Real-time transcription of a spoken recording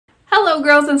Hello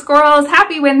girls and squirrels,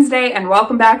 happy Wednesday and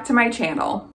welcome back to my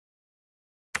channel.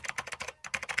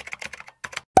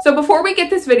 So before we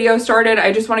get this video started,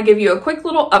 I just want to give you a quick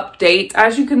little update.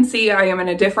 As you can see, I am in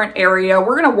a different area.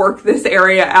 We're going to work this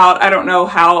area out. I don't know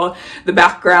how the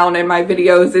background in my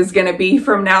videos is going to be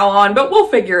from now on, but we'll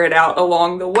figure it out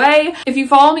along the way. If you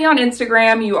follow me on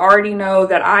Instagram, you already know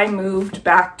that I moved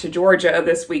back to Georgia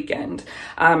this weekend.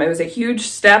 It was a huge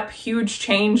step, huge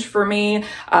change for me.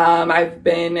 I've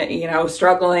been,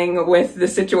 struggling with the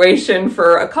situation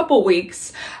for a couple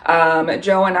weeks.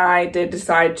 Joe and I did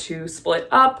decide to split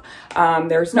up.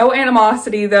 There's no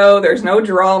animosity though, there's no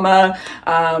drama.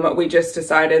 We just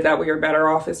decided that we were better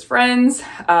off as friends.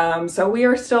 So we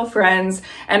are still friends.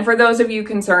 And for those of you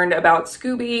concerned about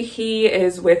Scooby, he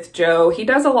is with Joe. He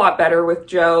does a lot better with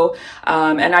Joe.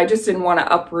 And I just didn't want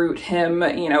to uproot him,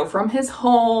 from his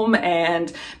home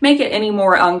and make it any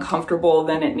more uncomfortable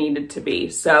than it needed to be.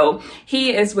 So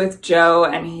he is with Joe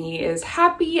and he is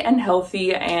happy and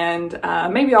healthy. And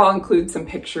maybe I'll include some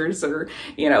pictures or,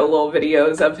 little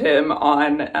videos of him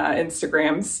on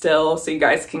Instagram still, so you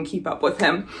guys can keep up with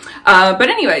him. But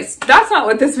anyways, that's not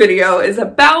what this video is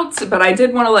about, but I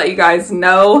did want to let you guys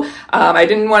know. I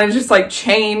didn't want to just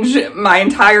change my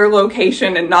entire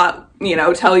location and not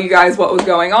tell you guys what was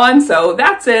going on. So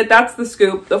that's it. That's the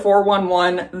scoop, the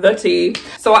 411, the tea.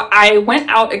 So I went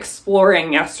out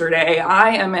exploring yesterday. I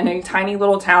am in a tiny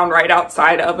little town right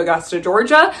outside of Augusta,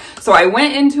 Georgia. So I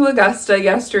went into Augusta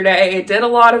yesterday, did a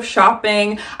lot of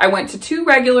shopping. I went to 2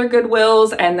 regular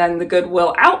Goodwills and then the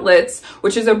Goodwill Outlets,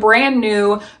 which is a brand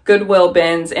new Goodwill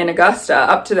bins in Augusta.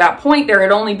 Up to that point, there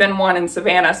had only been one in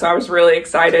Savannah. So I was really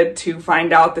excited to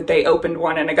find out that they opened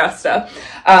one in Augusta.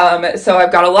 So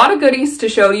I've got a lot of goodies to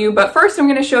show you, but first I'm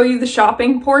going to show you the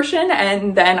shopping portion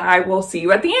and then I will see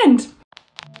you at the end.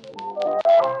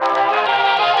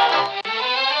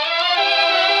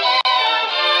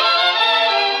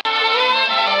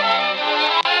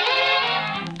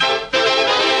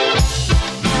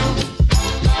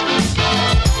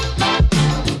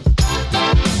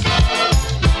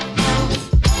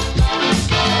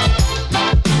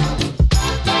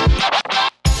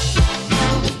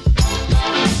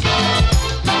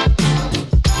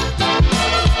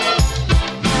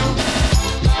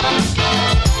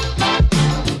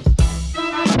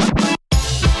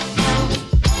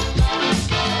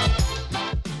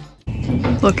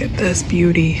 Look at this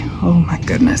beauty. Oh my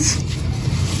goodness.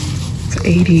 It's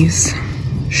 80s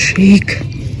chic.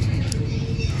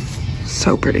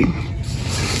 So pretty.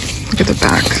 Look at the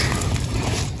back.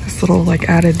 This little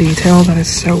added detail, that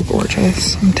is so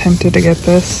gorgeous. I'm tempted to get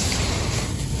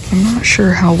this. I'm not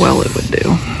sure how well it would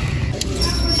do.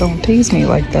 Don't tease me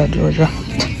like that, Georgia.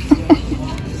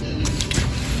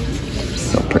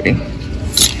 So pretty.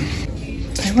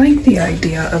 I like the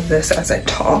idea of this as a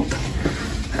top.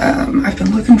 I've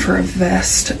been looking for a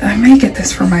vest. I may get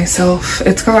this for myself.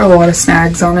 It's got a lot of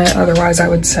snags on it, otherwise I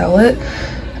would sell it.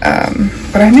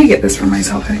 But I may get this for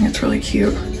myself. I think it's really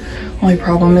cute. Only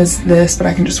problem is this, but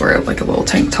I can just wear it like a little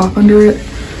tank top under it.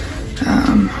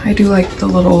 I do like the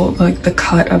little, the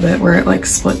cut of it where it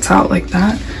splits out like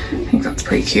that. I think that's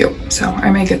pretty cute. So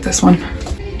I may get this one.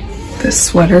 This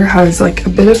sweater has a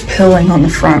bit of pilling on the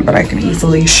front, but I can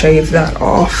easily shave that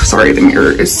off. Sorry, the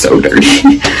mirror is so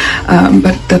dirty.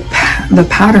 But the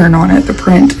pattern on it, the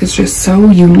print, is just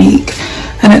so unique.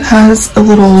 And it has a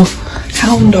little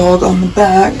hound dog on the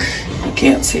back. You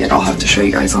can't see it, I'll have to show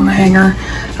you guys on the hanger.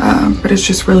 But it's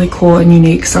just really cool and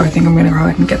unique, so I think I'm gonna go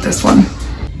ahead and get this one.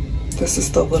 This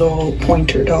is the little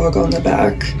pointer dog on the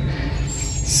back.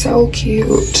 So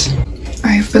cute.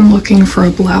 I've been looking for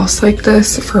a blouse like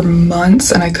this for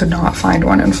months and I could not find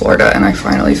one in Florida, and I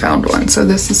finally found one. So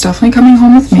this is definitely coming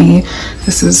home with me.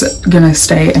 This is gonna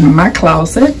stay in my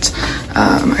closet.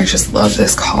 I just love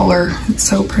this collar. It's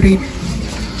so pretty.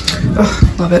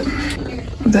 Oh, love it.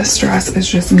 This dress is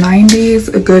just 90s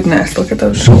goodness. Look at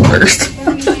those shoulders.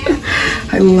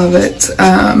 I love it.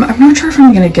 I'm not sure if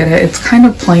I'm gonna get it. It's kind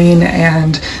of plain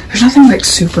and there's nothing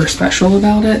super special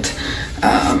about it.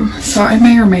 So I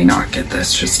may or may not get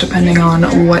this, just depending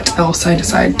on what else I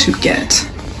decide to get.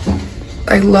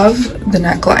 I love the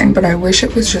neckline, but I wish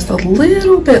it was just a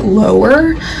little bit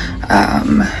lower.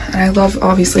 And I love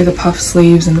obviously the puff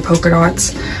sleeves and the polka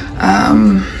dots.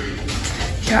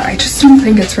 Yeah, I just don't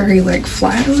think it's very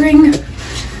flattering.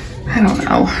 I don't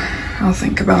know. I'll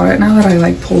think about it. Now that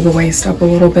I pull the waist up a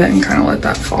little bit and kind of let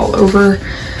that fall over,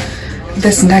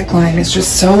 this neckline is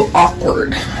just so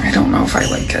awkward. I don't know if I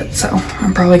like it, so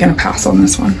I'm probably gonna pass on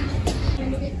this one.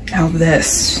 Now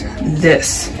this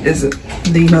is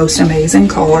the most amazing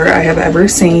collar I have ever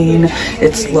seen.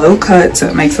 It's low cut, so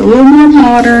it makes it a little more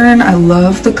modern. I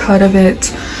love the cut of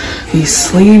it. These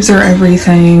sleeves are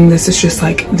everything. This is just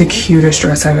like the cutest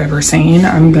dress I've ever seen.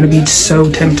 I'm gonna be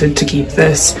so tempted to keep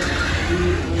this.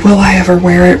 Will I ever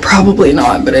wear it? Probably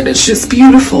not, but it is just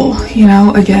beautiful. You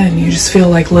know, again, you just feel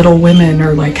like Little Women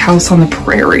or like House on the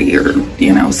Prairie or,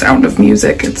 you know, Sound of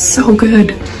Music. It's so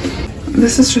good.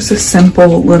 This is just a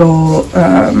simple little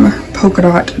polka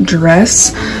dot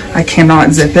dress. I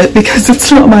cannot zip it because it's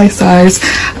not my size,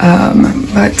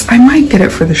 but I might get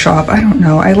it for the shop. I don't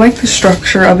know. I like the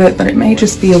structure of it, but it may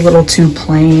just be a little too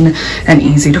plain and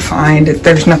easy to find.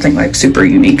 There's nothing like super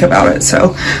unique about it,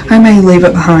 so I may leave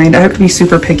it behind. I have to be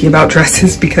super picky about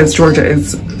dresses because Georgia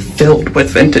is filled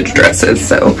with vintage dresses,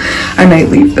 so I may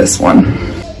leave this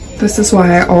one. This is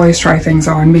why I always try things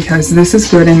on, because this is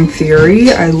good in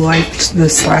theory. I liked the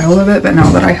style of it, but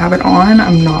now that I have it on,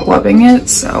 I'm not loving it,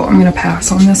 so I'm gonna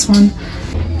pass on this one.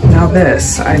 Now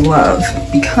this I love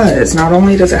because not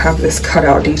only does it have this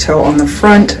cutout detail on the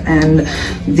front and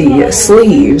the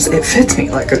sleeves, it fits me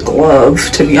like a glove,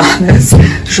 to be honest.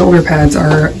 Shoulder pads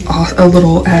are a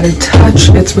little added touch.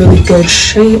 It's really good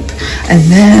shape. And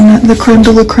then the creme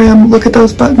de la creme, look at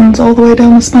those buttons all the way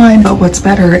down the spine. But what's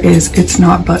better is it's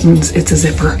not buttons, it's a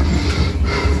zipper.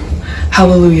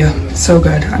 Hallelujah, so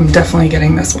good. I'm definitely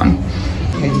getting this one.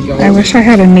 I wish I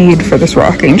had a need for this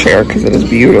rocking chair because it is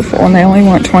beautiful, and they only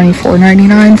want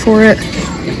 $24.99 for it.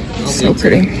 So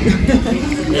pretty.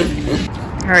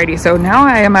 Alrighty, so now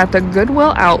I am at the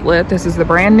Goodwill outlet. This is the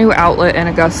brand new outlet in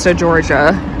Augusta,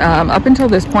 Georgia. Up until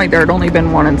this point, there had only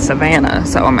been one in Savannah,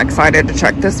 so I'm excited to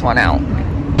check this one out.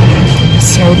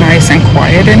 So nice and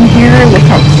quiet in here. Look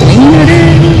how clean it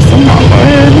is. Oh my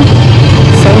god.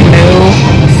 So new.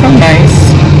 So nice.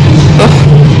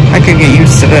 Ugh, I could get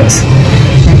used to this.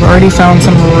 I've already found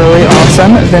some really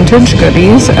awesome vintage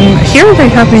goodies, and here they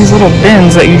have these little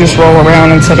bins that you just roll around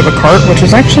instead of a cart, which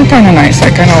is actually kind of nice. I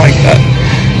kind of like that.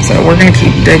 So we're gonna keep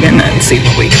digging and see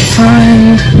what we can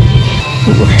find.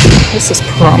 Ooh, this is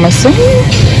promising.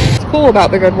 What's cool about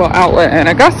the Goodwill outlet in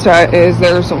Augusta is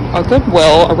there's a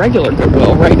Goodwill, a regular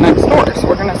Goodwill right next door. So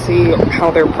we're gonna see how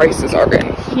their prices are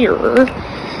in here.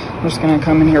 I'm just gonna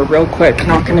come in here real quick.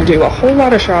 Not gonna do a whole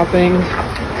lot of shopping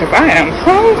because I am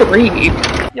hungry.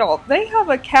 Y'all, they have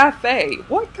a cafe.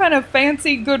 What kind of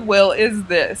fancy Goodwill is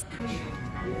this?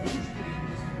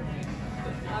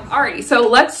 Alrighty, so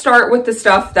let's start with the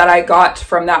stuff that I got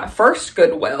from that first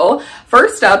Goodwill.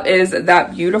 First up is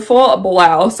that beautiful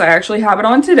blouse. I actually have it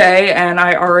on today, and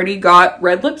I already got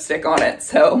red lipstick on it,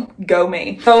 so go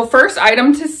me. So first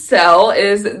item to sell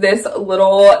is this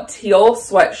little teal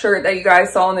sweatshirt that you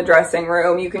guys saw in the dressing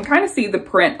room. You can kind of see the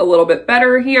print a little bit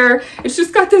better here. It's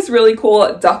just got this really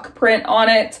cool duck print on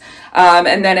it.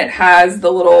 And then it has the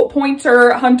little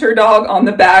pointer hunter dog on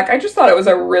the back. I just thought it was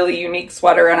a really unique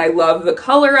sweater, and I love the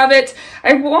color of it.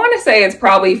 I want to say it's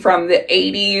probably from the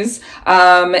 80s.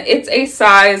 It's a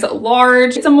size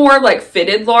large. It's a more like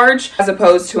fitted large as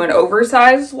opposed to an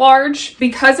oversized large.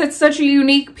 Because it's such a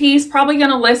unique piece, probably going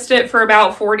to list it for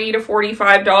about $40 to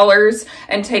 $45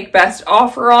 and take best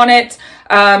offer on it.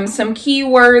 Some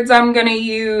keywords I'm going to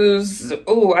use.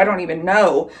 Oh, I don't even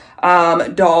know.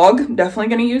 Dog, definitely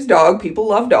gonna use dog. People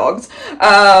love dogs.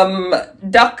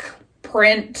 Duck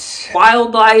print,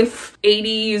 wildlife,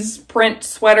 80s print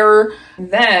sweater.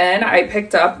 Then I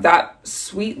picked up that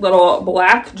sweet little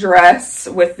black dress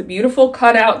with the beautiful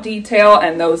cutout detail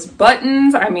and those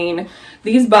buttons. I mean,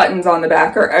 these buttons on the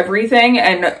back are everything.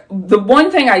 And the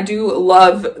one thing I do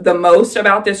love the most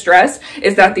about this dress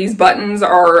is that these buttons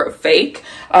are fake.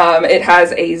 It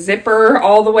has a zipper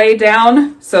all the way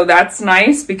down. So that's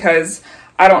nice because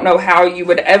I don't know how you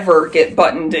would ever get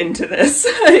buttoned into this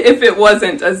if it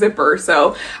wasn't a zipper.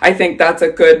 So I think that's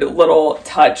a good little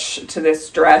touch to this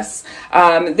dress.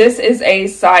 This is a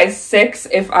size 6.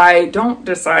 If I don't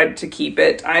decide to keep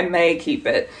it, I may keep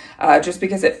it. Just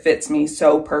because it fits me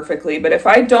so perfectly. But if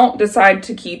I don't decide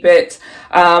to keep it,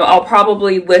 I'll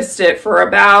probably list it for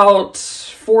about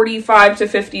 $45 to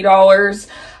 $50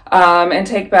 and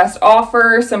take best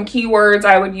offer. Some keywords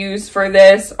I would use for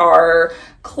this are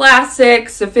classic,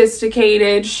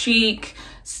 sophisticated, chic,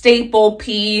 staple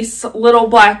piece, little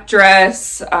black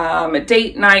dress,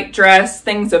 date night dress,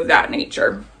 things of that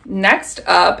nature. Next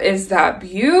up is that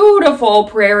beautiful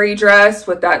prairie dress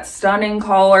with that stunning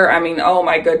collar. I mean, oh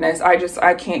my goodness,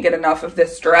 I can't get enough of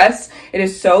this dress. It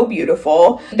is so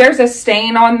beautiful. There's a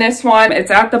stain on this one. It's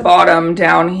at the bottom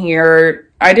down here.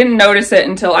 I didn't notice it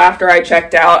until after I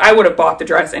checked out. I would have bought the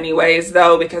dress anyways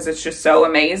though, because it's just so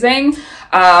amazing.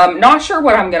 Not sure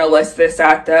what I'm gonna list this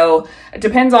at though. It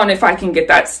depends on if I can get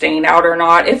that stain out or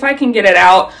not. If I can get it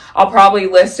out, I'll probably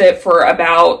list it for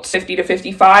about 50 to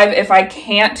 55. If I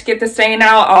can't get the stain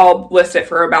out, I'll list it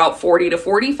for about 40 to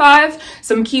 45.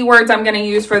 Some keywords I'm gonna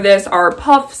use for this are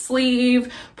puff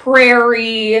sleeve,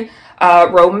 prairie,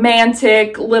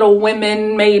 romantic, Little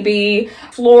Women maybe,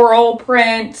 floral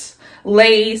print,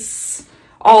 lace,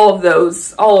 all of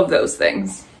those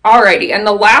things. Alrighty, and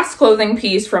the last clothing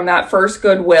piece from that first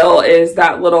Goodwill is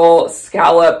that little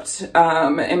scalloped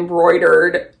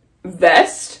embroidered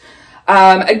vest.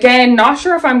 Again, not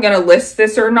sure if I'm gonna list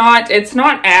this or not. It's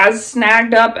not as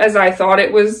snagged up as I thought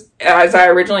it was, as I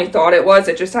originally thought it was.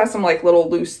 It just has some like little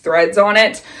loose threads on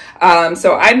it.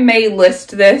 So I may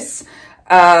list this.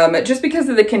 Just because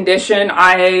of the condition,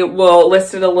 I will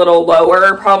list it a little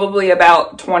lower, probably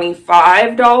about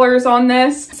 $25 on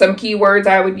this. Some keywords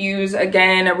I would use,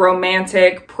 again,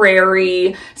 romantic,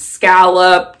 prairie,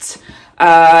 scalloped,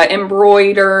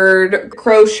 embroidered,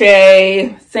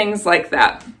 crochet, things like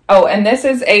that. Oh, and this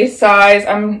is a size,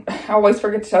 I always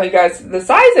forget to tell you guys the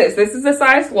sizes. This is a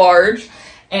size large.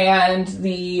 And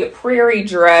the prairie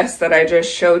dress that I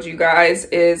just showed you guys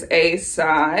is a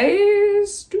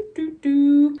size,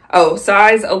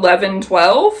 size 11,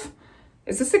 12.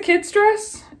 Is this a kid's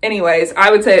dress? Anyways,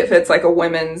 I would say it fits like a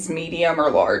women's medium or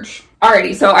large.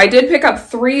 Alrighty, so I did pick up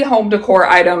 3 home decor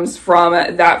items from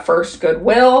that first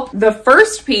Goodwill. The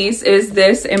first piece is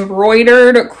this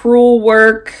embroidered crewel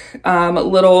work,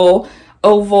 little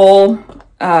oval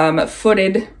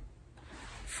footed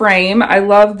frame. I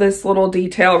love this little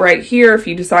detail right here. If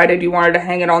you decided you wanted to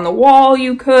hang it on the wall,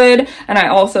 you could. And I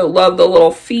also love the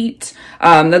little feet.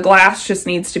 The glass just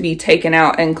needs to be taken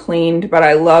out and cleaned, but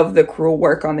I love the crewel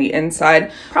work on the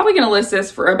inside. Probably gonna list this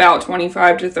for about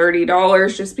 $25 to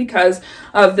 $30 just because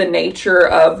of the nature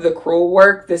of the crewel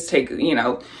work. This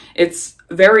it's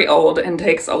very old and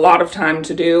takes a lot of time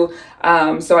to do.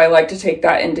 So I like to take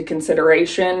that into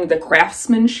consideration, the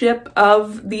craftsmanship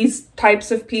of these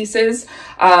types of pieces.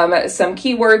 Some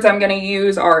keywords I'm going to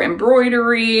use are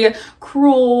embroidery,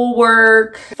 crewel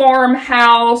work,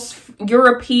 farmhouse,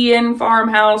 European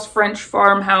farmhouse, French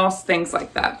farmhouse, things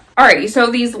like that. Alrighty,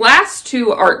 so these last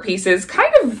 2 art pieces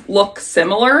kind of look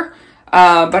similar.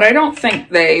 But I don't think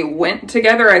they went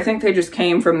together. I think they just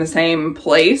came from the same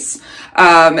place.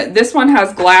 This one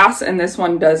has glass and this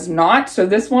one does not. So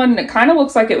this one kind of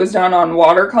looks like it was done on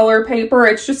watercolor paper.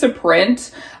 It's just a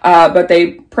print, but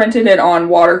they printed it on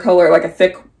watercolor, like a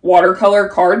thick watercolor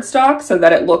cardstock, so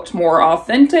that it looked more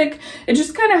authentic. It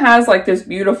just kind of has like this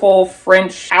beautiful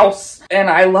French house,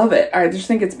 and I love it. I just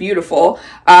think it's beautiful.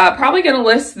 Probably gonna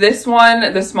list this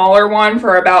one, the smaller one,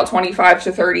 for about $25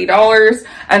 to $30,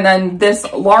 and then this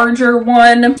larger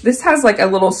one, this has like a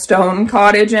little stone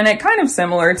cottage in it, kind of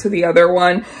similar to the other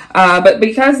one, but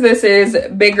because this is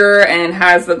bigger and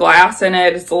has the glass in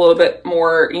it, it's a little bit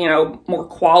more, more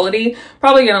quality.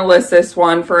 Probably gonna list this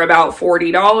one for about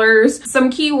 $40. Some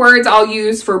keywords I'll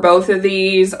use for both of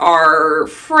these are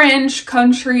French,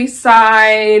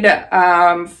 countryside,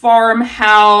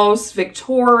 farmhouse,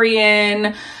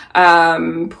 Victorian,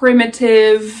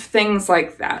 primitive, things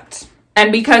like that.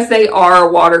 And because they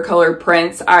are watercolor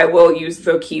prints, I will use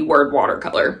the keyword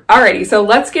watercolor. Alrighty, so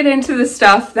let's get into the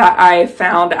stuff that I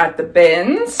found at the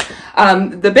bins.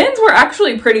 The bins were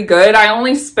actually pretty good. I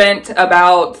only spent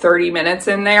about 30 minutes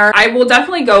in there. I will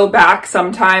definitely go back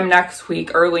sometime next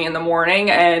week early in the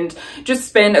morning and just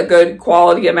spend a good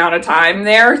quality amount of time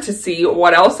there to see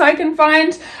what else I can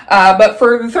find. But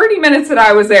for the 30 minutes that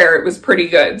I was there, it was pretty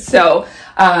good. So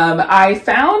I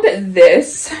found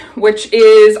this, which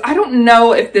is, I don't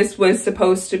know if this was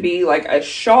supposed to be like a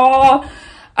shawl,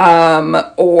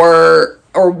 or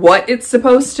what it's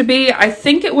supposed to be. I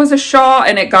think it was a shawl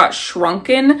and it got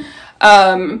shrunken,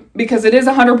 because it is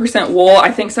 100% wool.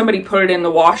 I think somebody put it in the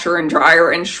washer and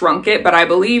dryer and shrunk it, but I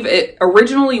believe it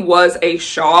originally was a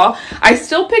shawl. I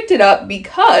still picked it up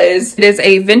because it is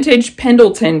a vintage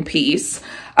Pendleton piece.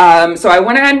 So I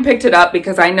went ahead and picked it up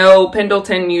because I know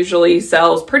Pendleton usually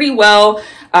sells pretty well,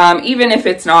 even if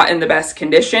it's not in the best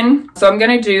condition. So I'm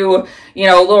going to do,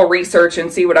 a little research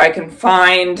and see what I can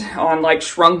find on like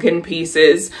shrunken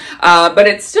pieces. But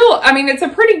it's still, it's a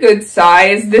pretty good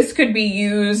size. This could be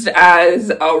used as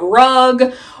a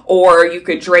rug, or you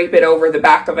could drape it over the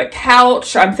back of a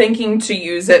couch. I'm thinking to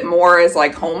use it more as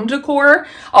like home decor.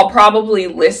 I'll probably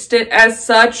list it as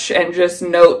such and just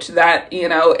note that,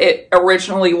 it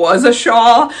originally was a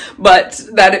shawl, but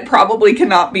that it probably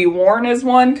cannot be worn as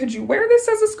one. Could you wear this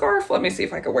as a scarf? Let me see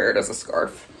if I could wear it as a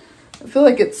scarf. I feel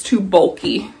like it's too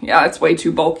bulky. Yeah, it's way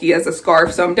too bulky as a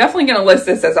scarf. So I'm definitely going to list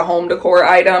this as a home decor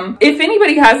item. If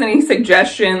anybody has any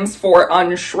suggestions for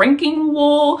unshrinking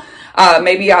wool,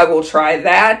 maybe I will try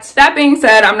that. That being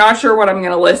said, I'm not sure what I'm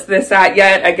going to list this at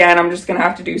yet. Again, I'm just going to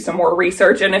have to do some more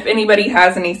research. And if anybody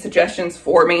has any suggestions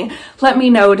for me, let me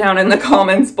know down in the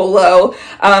comments below.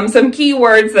 Some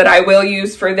keywords that I will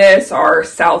use for this are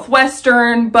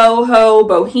Southwestern, boho,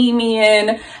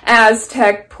 bohemian,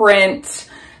 Aztec print,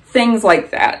 things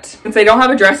like that. Since they don't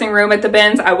have a dressing room at the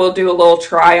bins, I will do a little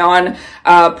try on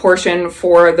portion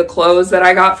for the clothes that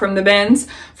I got from the bins.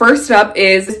 First up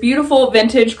is this beautiful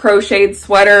vintage crocheted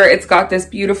sweater. It's got this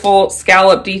beautiful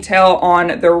scallop detail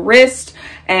on the wrist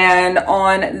and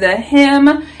on the hem,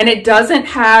 and it doesn't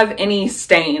have any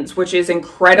stains, which is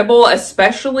incredible,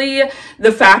 especially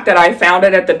the fact that I found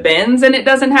it at the bins and it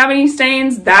doesn't have any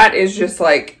stains. That is just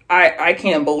like, I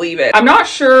can't believe it. I'm not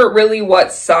sure really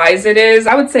what size it is.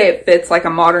 I would say it fits like a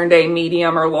modern day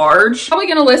medium or large. Probably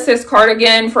gonna list this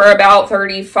cardigan for about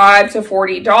 $35 to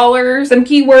 $40. Some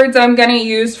keywords I'm gonna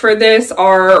use for this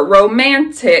are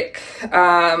romantic,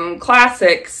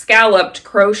 classic, scalloped,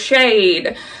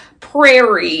 crocheted,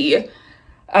 prairie,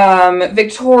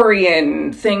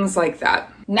 Victorian, things like that.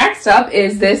 Next up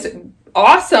is this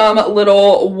awesome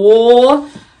little wool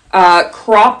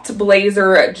cropped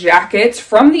blazer jacket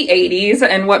from the 80s,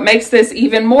 and what makes this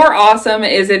even more awesome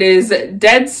is it is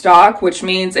dead stock, which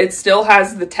means it still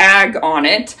has the tag on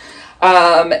it.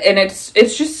 And it's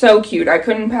just so cute. I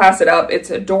couldn't pass it up. It's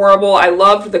adorable. I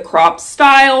loved the crop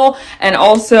style and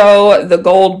also the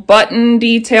gold button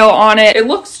detail on it. It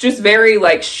looks just very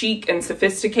like chic and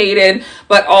sophisticated,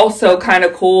 but also kind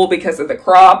of cool because of the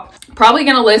crop. Probably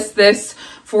gonna list this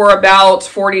for about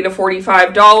 $40 to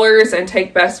 $45 and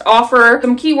take best offer.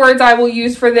 Some keywords I will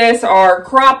use for this are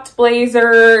cropped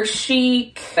blazer,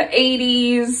 chic, the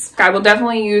 80s. I will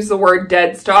definitely use the word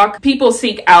dead stock. People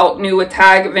seek out new with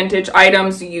tag vintage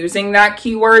items using that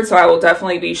keyword, so I will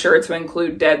definitely be sure to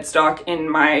include dead stock in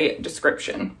my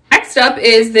description. Next up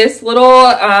is this little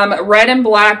red and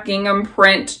black gingham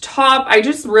print top. I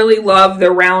just really love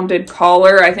the rounded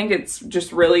collar. I think it's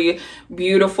just really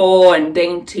beautiful and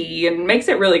dainty and makes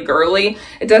it really girly.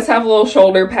 It does have little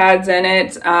shoulder pads in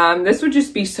it. This would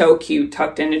just be so cute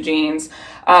tucked into jeans.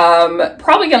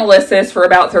 Probably gonna list this for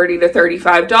about $30 to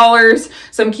 $35.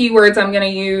 Some keywords I'm gonna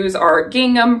use are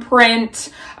gingham print.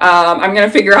 I'm gonna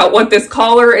figure out what this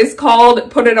collar is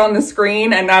called, put it on the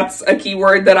screen, and that's a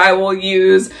keyword that I will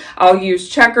use. I'll use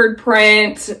checkered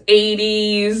print,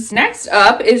 80s. Next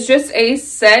up is just a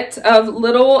set of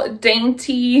little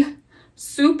dainty,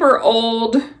 super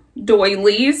old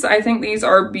doilies. I think these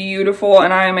are beautiful,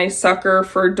 and I am a sucker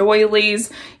for doilies.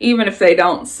 Even if they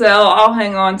don't sell, I'll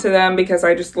hang on to them because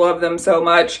I just love them so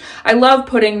much. I love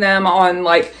putting them on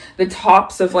like the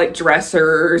tops of like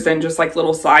dressers and just like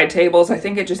little side tables. I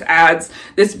think it just adds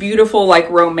this beautiful like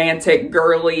romantic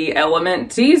girly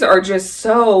element. These are just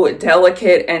so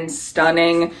delicate and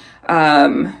stunning.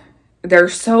 They're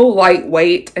so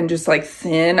lightweight and just like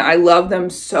thin. I love them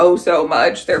so, so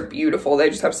much. They're beautiful. They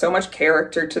just have so much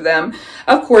character to them.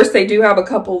 Of course, they do have a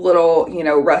couple little, you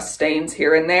know, rust stains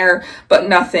here and there, but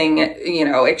nothing, you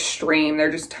know, extreme. They're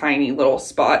just tiny little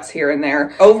spots here and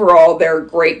there. Overall, they're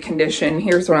great condition.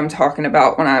 Here's what I'm talking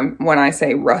about when I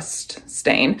say rust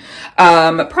stain.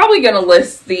 Probably gonna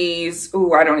list these,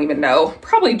 ooh, I don't even know,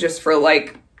 probably just for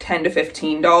like $10 to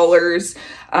 $15.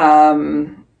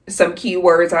 Some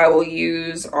keywords I will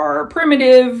use are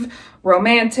primitive,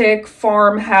 romantic,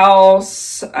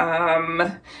 farmhouse,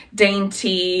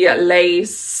 dainty,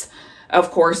 lace,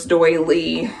 of course,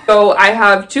 doily. So I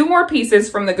have two more pieces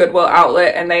from the Goodwill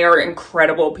outlet, and they are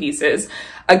incredible pieces.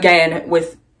 Again,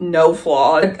 with no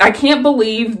flaw. I can't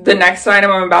believe the next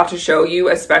item I'm about to show you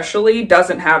especially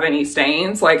doesn't have any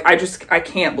stains. Like I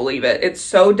can't believe it. It's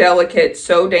so delicate,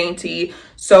 so dainty,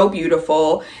 so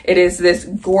beautiful. It is this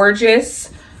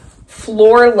gorgeous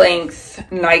floor length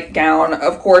nightgown.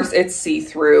 Of course, it's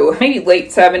see-through, maybe late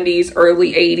 70s,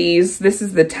 early 80s. This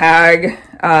is the tag.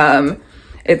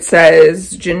 It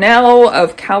says Janelle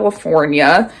of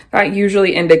California. That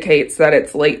usually indicates that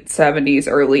it's late 70s,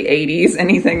 early 80s,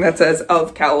 anything that says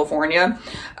of California.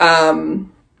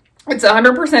 It's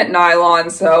 100%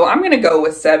 nylon, so I'm gonna go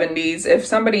with 70s. If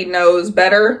somebody knows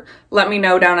better, let me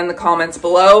know down in the comments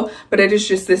below. But it is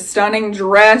just this stunning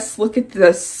dress. Look at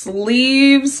the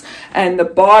sleeves, and the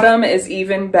bottom is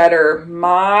even better.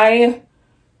 My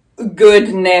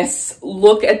goodness,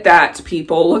 look at that,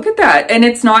 people. Look at that. And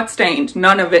it's not stained.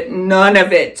 None of it. None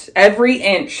of it. Every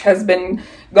inch has been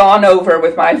gone over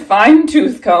with my fine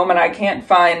tooth comb, and I can't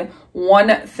find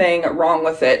one thing wrong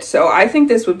with it. So I think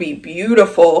this would be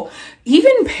beautiful,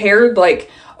 even paired like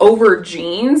over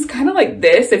jeans, kind of like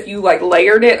this. If you like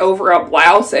layered it over a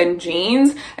blouse and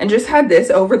jeans and just had this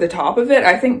over the top of it,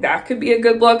 I think that could be a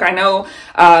good look. I know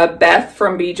Beth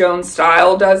from B. Jones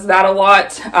Style does that a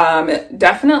lot.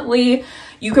 Definitely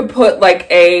you could put like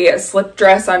a slip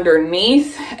dress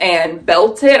underneath and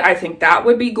belt it. I think that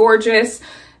would be gorgeous.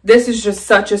 This is just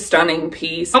such a stunning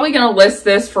piece. Probably gonna list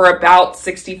this for about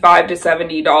 $65 to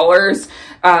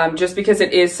 $70, just because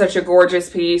it is such a gorgeous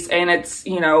piece and it's,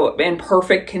 you know, in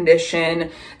perfect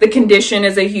condition. The condition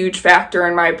is a huge factor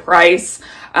in my price.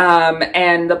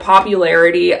 And the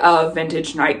popularity of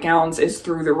vintage nightgowns is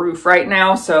through the roof right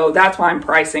now. So that's why I'm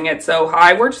pricing it so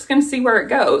high. We're just gonna see where it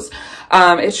goes.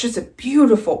 It's just a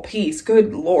beautiful piece,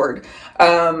 good Lord.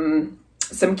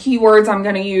 Some keywords I'm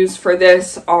going to use for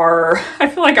this are, I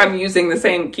feel like I'm using the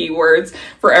same keywords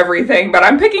for everything, but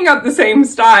I'm picking up the same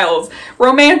styles.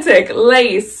 Romantic,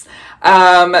 lace,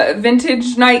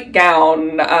 vintage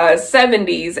nightgown,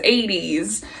 70s,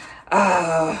 80s.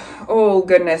 Oh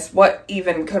goodness, what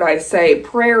even could I say?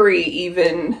 Prairie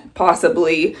even,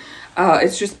 possibly.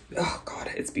 It's just, oh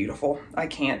God, it's beautiful. I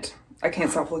can't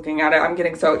stop looking at it. I'm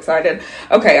getting so excited.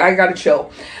 Okay, I gotta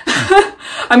chill.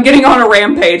 I'm getting on a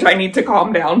rampage. I need to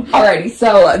calm down. Alrighty,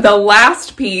 so the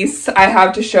last piece I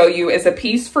have to show you is a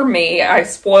piece for me. I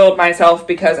spoiled myself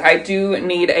because I do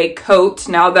need a coat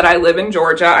now that I live in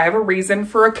Georgia. I have a reason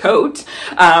for a coat,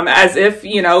 as if,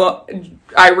 you know,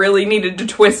 I really needed to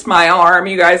twist my arm.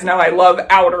 You guys know I love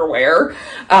outerwear,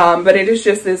 but it is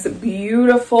just this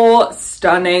beautiful,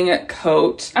 stunning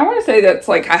coat. I want to say that's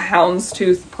like a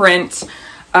houndstooth print,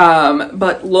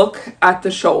 but look at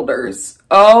the shoulders.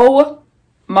 Oh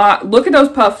my, look at those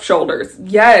puff shoulders.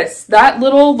 Yes, that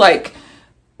little like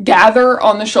gather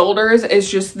on the shoulders is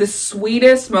just the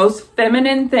sweetest, most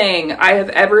feminine thing I have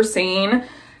ever seen.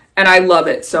 And I love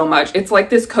it so much. It's like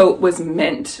this coat was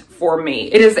meant for me.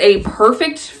 It is a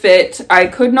perfect fit. I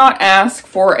could not ask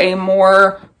for a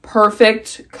more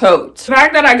perfect coat. The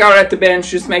fact that I got it at the bench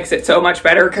just makes it so much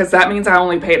better because that means I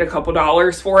only paid a couple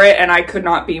dollars for it and I could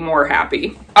not be more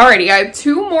happy. Alrighty, I have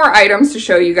two more items to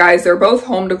show you guys. They're both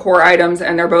home decor items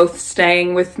and they're both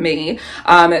staying with me.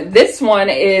 This one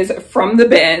is from the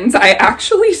bins. I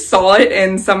actually saw it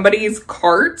in somebody's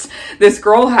cart. This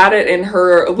girl had it in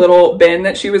her little bin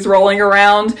that she was rolling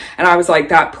around and I was like,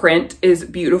 that print is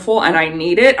beautiful and I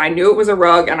need it. I knew it was a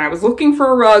rug and I was looking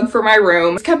for a rug for my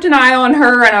room. Just kept an eye on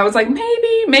her and I was like,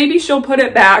 maybe she'll put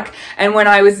it back. And when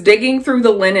I was digging through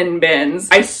the linen bins,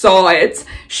 I saw it.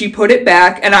 She put it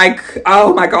back and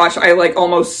oh my gosh, I like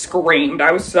almost screamed.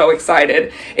 I was so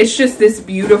excited. It's just this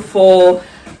beautiful,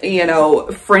 you know,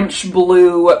 French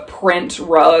blue print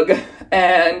rug.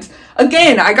 And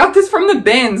again, I got this from the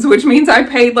bins, which means I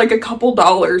paid like a couple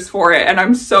dollars for it and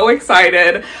I'm so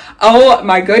excited. Oh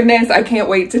my goodness, I can't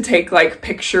wait to take like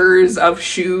pictures of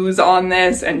shoes on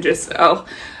this and just,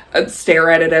 I'd stare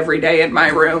at it every day in my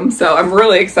room. So I'm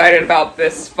really excited about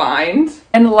this find.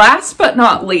 And last but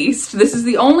not least, this is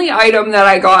the only item that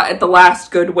I got at the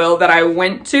last Goodwill that I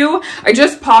went to. I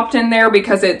just popped in there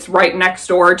because it's right next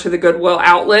door to the Goodwill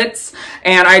outlets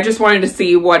and I just wanted to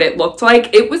see what it looked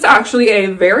like. It was actually a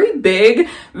very big,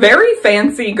 very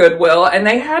fancy Goodwill and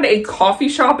they had a coffee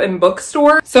shop and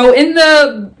bookstore. So in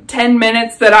the 10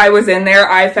 minutes that I was in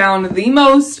there, I found the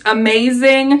most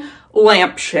amazing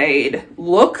lampshade.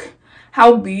 Look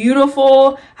how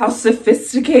beautiful, how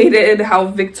sophisticated, how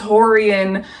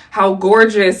Victorian, how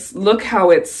gorgeous. Look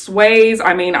how it sways.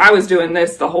 I mean, I was doing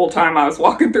this the whole time I was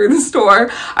walking through the store.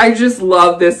 I just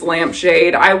love this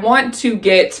lampshade. I want to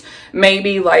get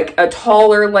maybe like a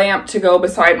taller lamp to go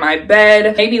beside my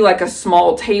bed, maybe like a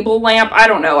small table lamp. I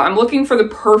don't know. I'm looking for the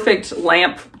perfect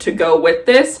lamp to go with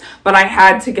this, but I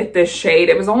had to get this shade.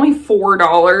 It was only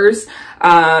 $4.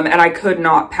 And I could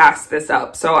not pass this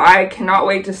up. So I cannot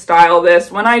wait to style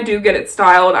this. When I do get it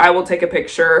styled, I will take a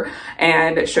picture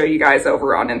and show you guys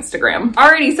over on Instagram.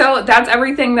 Alrighty, so that's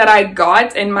everything that I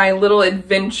got in my little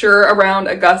adventure around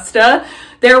Augusta.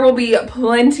 There will be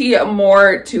plenty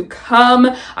more to come.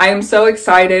 I am so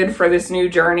excited for this new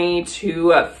journey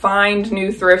to find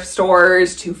new thrift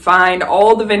stores, to find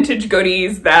all the vintage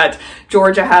goodies that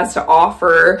Georgia has to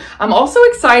offer. I'm also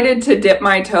excited to dip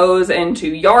my toes into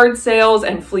yard sales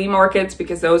and flea markets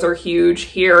because those are huge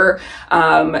here,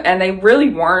 and they really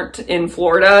weren't in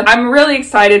Florida. I'm really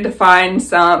excited to find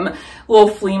some little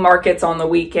flea markets on the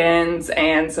weekends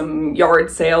and some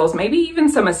yard sales, maybe even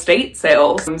some estate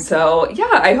sales. So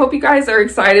yeah, I hope you guys are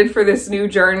excited for this new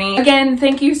journey. Again,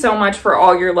 thank you so much for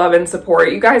all your love and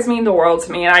support. You guys mean the world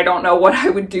to me, and I don't know what I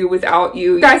would do without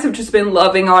you. You guys have just been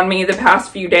loving on me the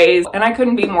past few days, and I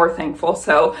couldn't be more thankful.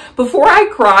 So before I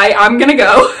cry, I'm gonna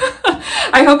go.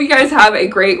 I hope you guys have a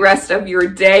great rest of your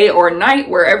day or night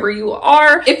wherever you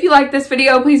are. If you like this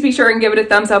video, please be sure and give it a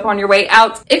thumbs up on your way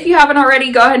out. If you haven't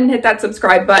already, go ahead and hit that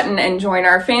subscribe button and join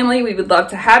our family. We would love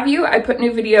to have you. I put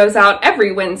new videos out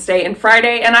every Wednesday and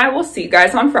Friday, and I will see you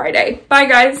guys on Friday. Bye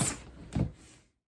guys.